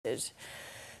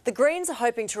The Greens are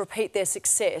hoping to repeat their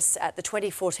success at the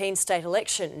 2014 state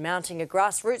election, mounting a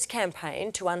grassroots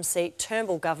campaign to unseat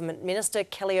Turnbull Government Minister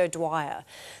Kelly O'Dwyer.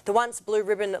 The once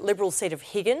blue-ribbon Liberal seat of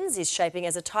Higgins is shaping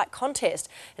as a tight contest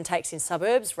and takes in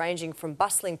suburbs ranging from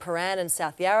bustling Prahran and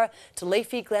South Yarra to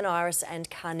leafy Glen Iris and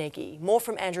Carnegie. More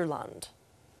from Andrew Lund.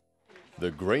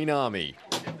 The Green Army,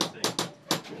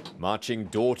 marching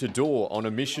door to door on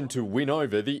a mission to win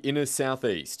over the inner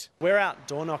southeast. We're out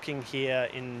door knocking here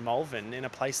in Malvern, in a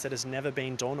place that has never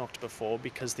been door knocked before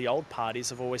because the old parties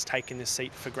have always taken this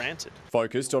seat for granted.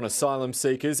 Focused on asylum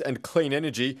seekers and clean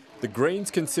energy, the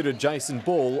Greens consider Jason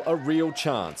Ball a real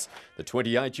chance. The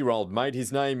 28-year-old made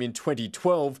his name in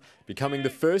 2012, becoming the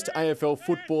first AFL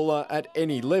footballer at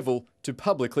any level to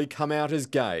publicly come out as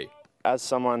gay. As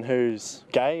someone who's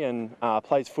gay and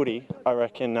plays footy, I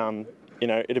reckon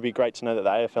it'd be great to know that the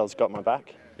AFL's got my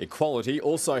back. Equality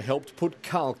also helped put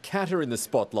Carl Catter in the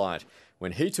spotlight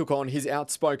when he took on his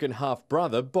outspoken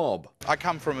half-brother, Bob. I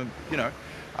come from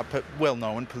a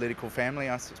well-known political family,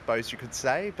 I suppose you could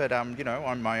say, but, I'm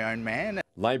my own man.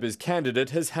 Labor's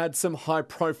candidate has had some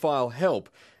high-profile help,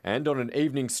 and on an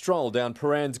evening stroll down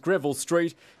Prahran's Greville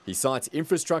Street, he cites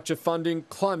infrastructure funding,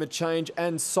 climate change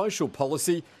and social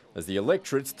policy as the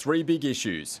electorate's three big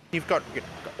issues. You've got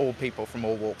all people from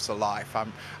all walks of life.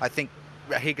 I think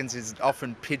Higgins is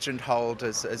often pigeonholed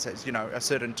as a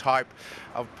certain type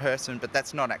of person, but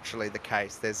that's not actually the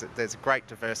case. There's a great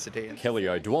diversity. Kelly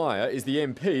O'Dwyer is the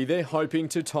MP they're hoping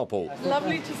to topple.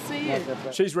 Lovely to see you.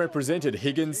 She's represented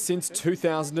Higgins since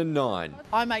 2009.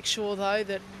 I make sure, though,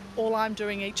 that all I'm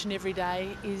doing each and every day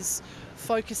is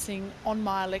focusing on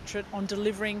my electorate, on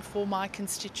delivering for my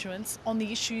constituents, on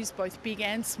the issues both big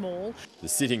and small. The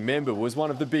sitting member was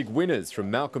one of the big winners from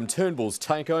Malcolm Turnbull's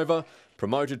takeover,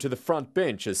 promoted to the front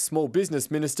bench as Small Business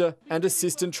Minister and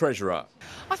Assistant Treasurer.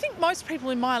 I think most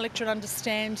people in my electorate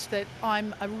understand that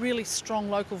I'm a really strong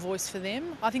local voice for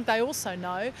them. I think they also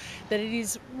know that it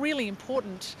is really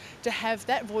important to have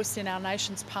that voice in our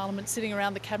nation's parliament sitting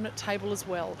around the cabinet table as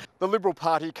well. The Liberal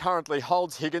Party currently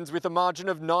holds Higgins with a margin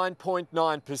of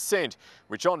 9.9%,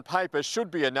 which on paper should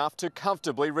be enough to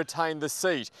comfortably retain the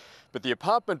seat. But the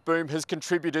apartment boom has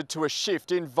contributed to a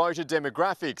shift in voter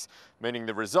demographics, meaning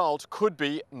the result could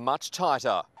be much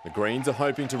tighter. The Greens are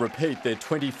hoping to repeat their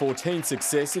 2014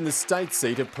 success in the state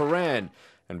seat of Prahran,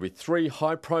 and with three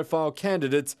high-profile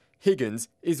candidates, Higgins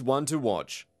is one to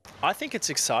watch. I think it's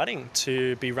exciting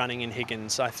to be running in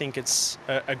Higgins. I think it's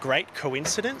a great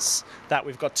coincidence that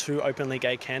we've got two openly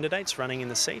gay candidates running in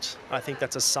the seat. I think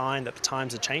that's a sign that the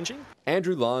times are changing.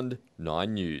 Andrew Lund,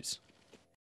 9 News.